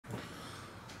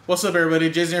What's up, everybody?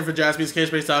 Jason here for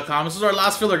jaspyscasebase.com. This is our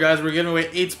last filler, guys. We're giving away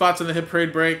 8 spots in the Hit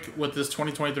Parade break with this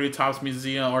 2023 Topps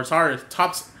Museum, or sorry,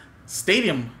 Topps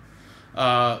Stadium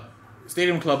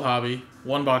Club Hobby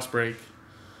 1-box break.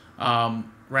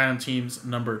 Random teams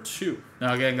number 2.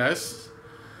 Now again, guys,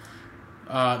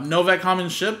 no vet common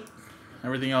ship.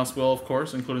 Everything else will, of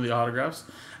course, including the autographs.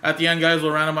 At the end, guys,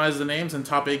 we'll randomize the names, and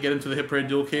top 8 get into the Hit Parade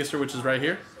dual caser, which is right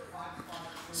here.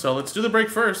 So let's do the break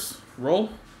first.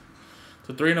 Roll.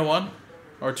 So 3 and a 1,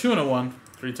 or 2 and a 1,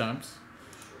 3 times.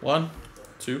 1,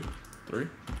 2, 3.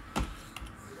 Come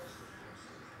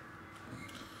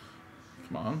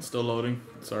on, still loading.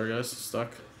 Sorry, guys,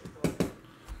 stuck.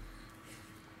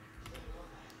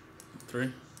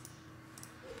 3.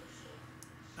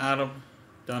 Adam,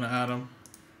 down to Adam.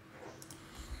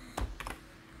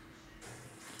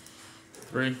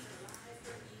 3.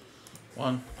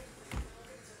 1,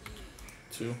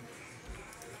 2,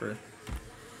 3.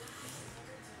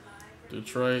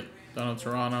 Detroit, down to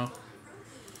Toronto.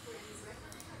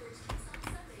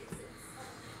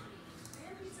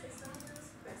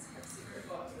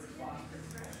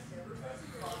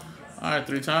 Alright,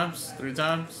 3 times, 3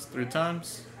 times, 3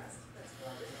 times.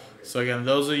 So again,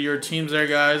 those are your teams there,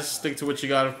 guys. Stick to what you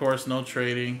got, of course. No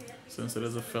trading, since it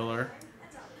is a filler.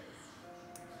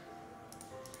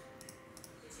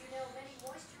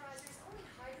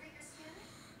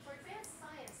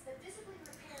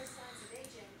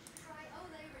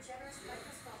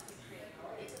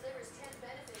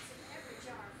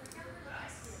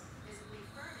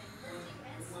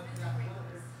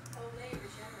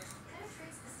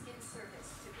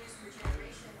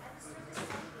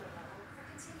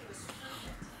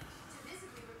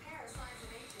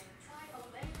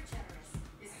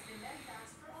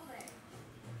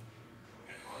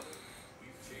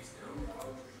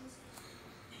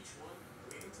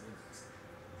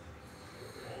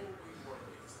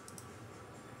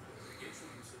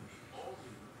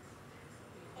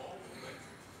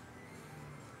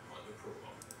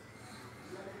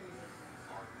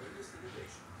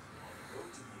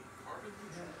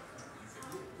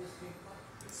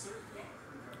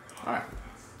 Alright.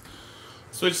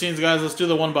 Switch scenes, guys. Let's do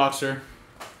the 1-boxer.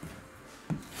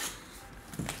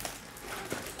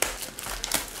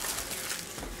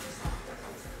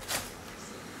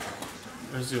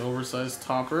 There's the oversized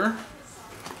topper.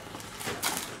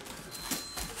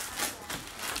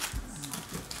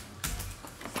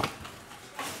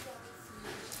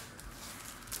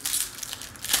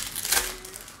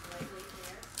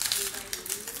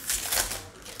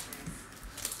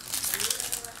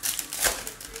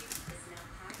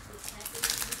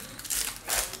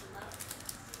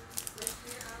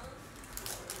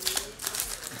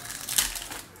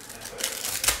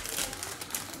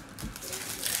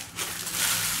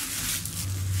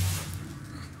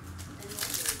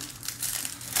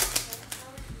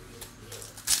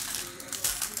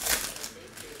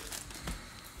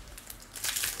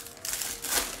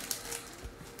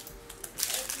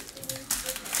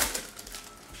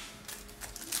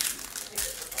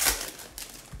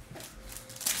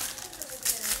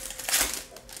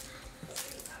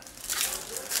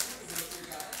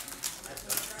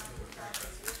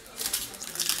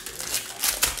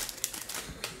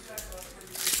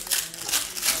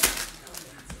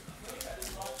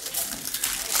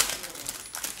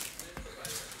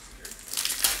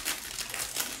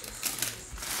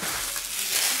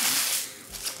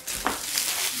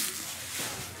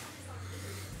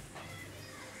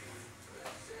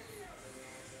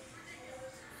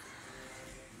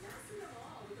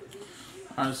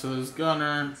 Alright, so there's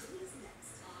Gunner.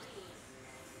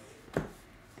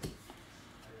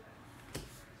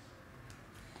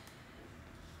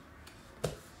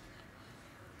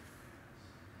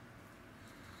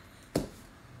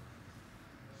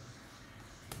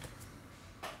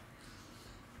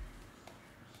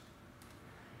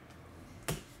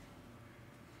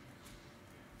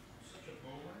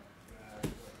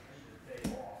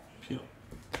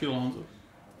 Pete Alonso.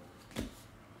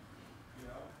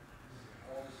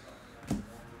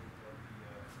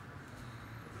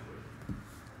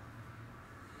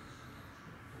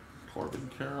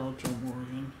 Corbin Carroll, Joe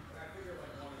Morgan.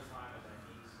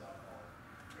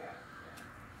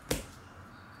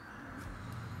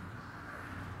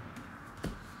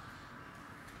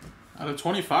 Out of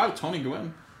 25, Tony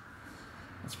Gwynn.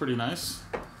 That's pretty nice.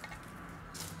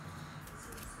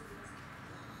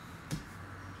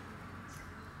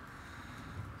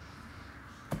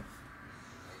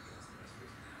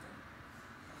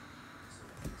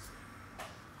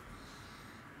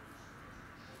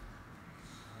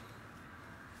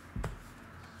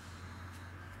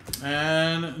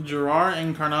 And Gerard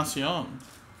Encarnacion.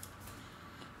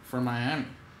 for Miami.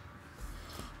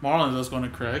 Marlins, that's going to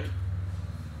Craig.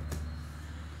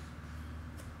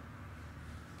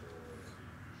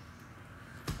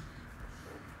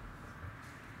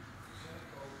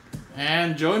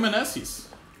 And Joey Meneses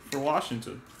for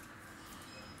Washington.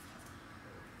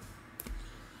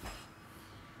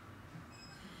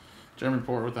 Jeremy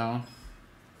Port with that one.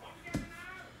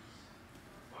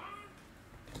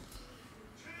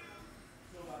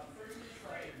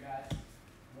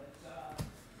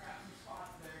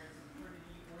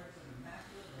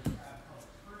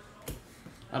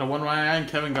 Out of 199,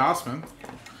 Kevin Gossman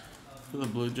for the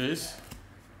Blue Jays.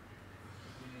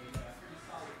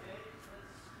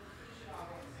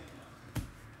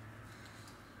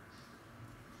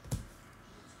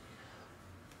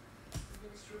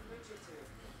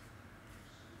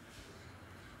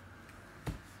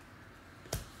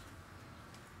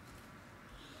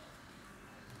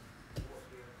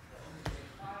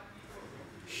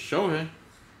 Shohei.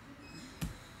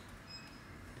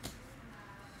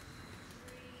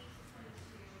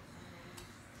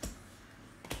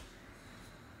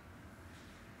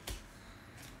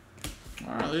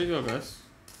 Alright, there you go, guys.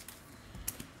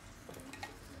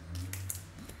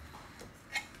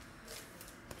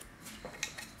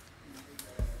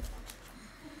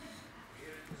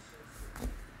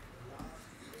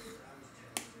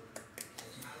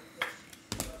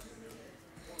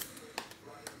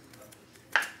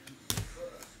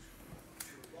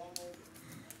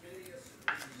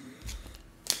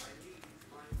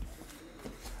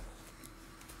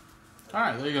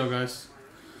 Alright, there you go, guys.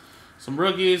 Some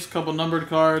rookies, couple numbered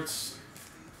cards.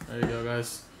 There you go,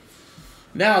 guys.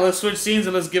 Now, let's switch scenes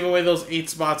and let's give away those 8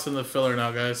 spots in the filler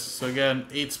now, guys. So, again,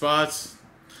 8 spots.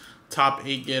 Top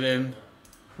 8 get in.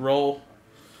 Roll.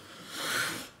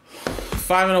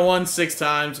 5 and a 1, 6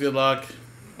 times. Good luck.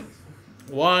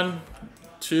 1,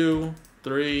 2,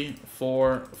 3,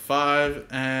 4, 5,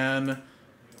 and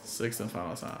 6 and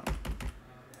final time.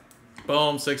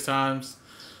 Boom, 6 times.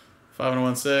 5 and a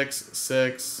 1, 6,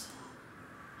 6.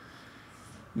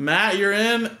 Matt, you're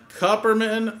in.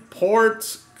 Kupperman,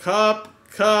 Port,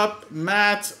 Cup,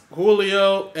 Matt,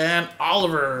 Julio, and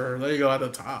Oliver. There you go at the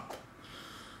top.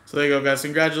 So there you go, guys.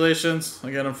 Congratulations.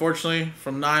 Again, unfortunately,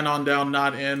 from 9 on down,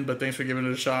 not in, but thanks for giving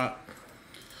it a shot.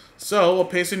 So we'll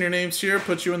paste in your names here,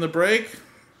 put you in the break.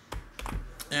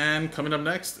 And coming up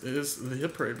next is the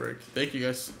Hit Parade break. Thank you,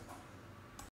 guys.